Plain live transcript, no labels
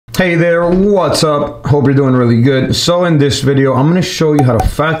Hey there, what's up? Hope you're doing really good. So in this video, I'm going to show you how to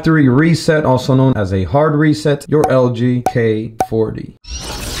factory reset, also known as a hard reset, your LG K40.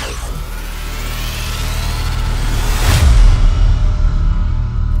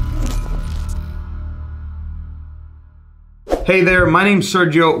 Hey there, my name's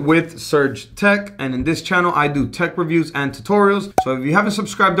Sergio with Serge Tech, and in this channel I do tech reviews and tutorials. So if you haven't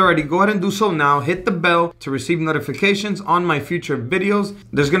subscribed already, go ahead and do so now. Hit the bell to receive notifications on my future videos.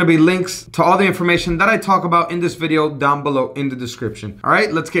 There's going to be links to all the information that I talk about in this video down below in the description. All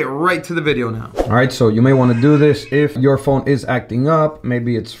right, let's get right to the video now. All right, so you may want to do this if your phone is acting up.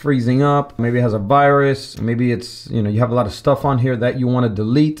 Maybe it's freezing up, maybe it has a virus, maybe it's, you have a lot of stuff on here that you want to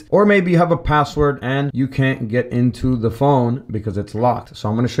delete, or maybe you have a password and you can't get into the phone because it's locked. So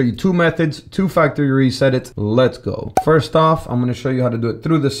I'm going to show you two methods to factory reset it. Let's go. First off, I'm going to show you how to do it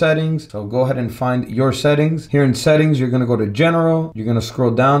through the settings. So go ahead and find your settings. Here in settings, you're going to go to general. You're going to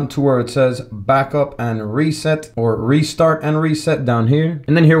scroll down to where it says backup and reset, or restart and reset down here.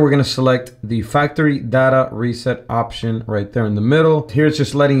 And then here we're going to select the factory data reset option right there in the middle. Here it's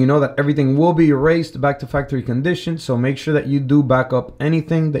just letting you know that everything will be erased back to factory condition. So make sure that you do back up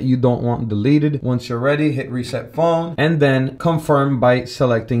anything that you don't want deleted. Once you're ready, hit reset phone and then confirm by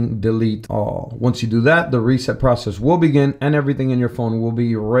selecting delete all. Once you do that, the reset process will begin and everything in your phone will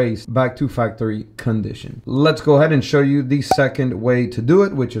be erased back to factory condition. Let's go ahead and show you the second way to do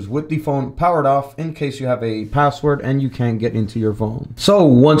it, which is with the phone powered off in case you have a password and you can't get into your phone. So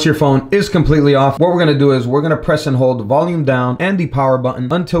once your phone is completely off, what we're going to do is we're going to press and hold volume down and the power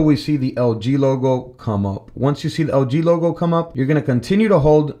button until we see the LG logo come up. Once you see the LG logo come up, you're going to continue to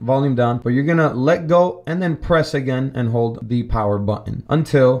hold volume down, but you're going to let go and then press again and hold the power button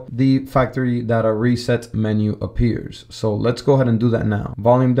until the factory data reset menu appears. So let's go ahead and do that now.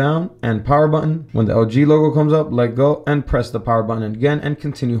 Volume down and power button. When the LG logo comes up, let go and press the power button again and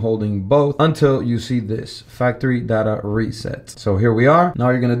continue holding both until you see this factory data reset. So here we are. Now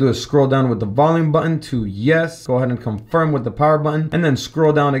you're going to do is scroll down with the volume button to yes. Go ahead and confirm with the power button and then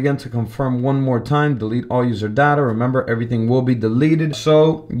scroll down again to confirm one more time. Delete all user data. Remember, everything will be deleted,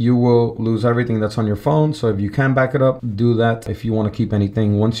 so you will lose everything that's on your phone. So if you can back it up, do that. If you want to keep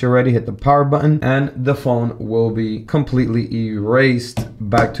anything, once you're ready, hit the power button and the phone will be completely erased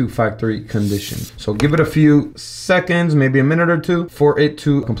back to factory condition. So give it a few seconds, maybe a minute or two, for it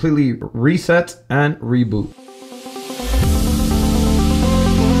to completely reset and reboot.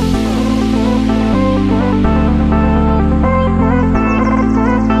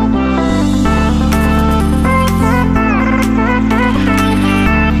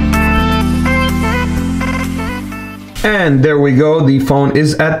 And there we go. The phone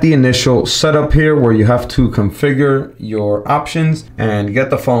is at the initial setup here where you have to configure your options and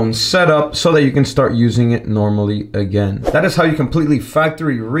get the phone set up so that you can start using it normally again. That is how you completely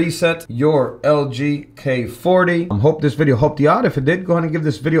factory reset your LG K40. Hope this video helped you out. If it did, go ahead and give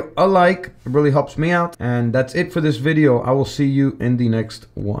this video a like. It really helps me out. And that's it for this video. I will see you in the next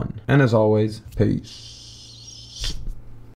one. And as always, peace.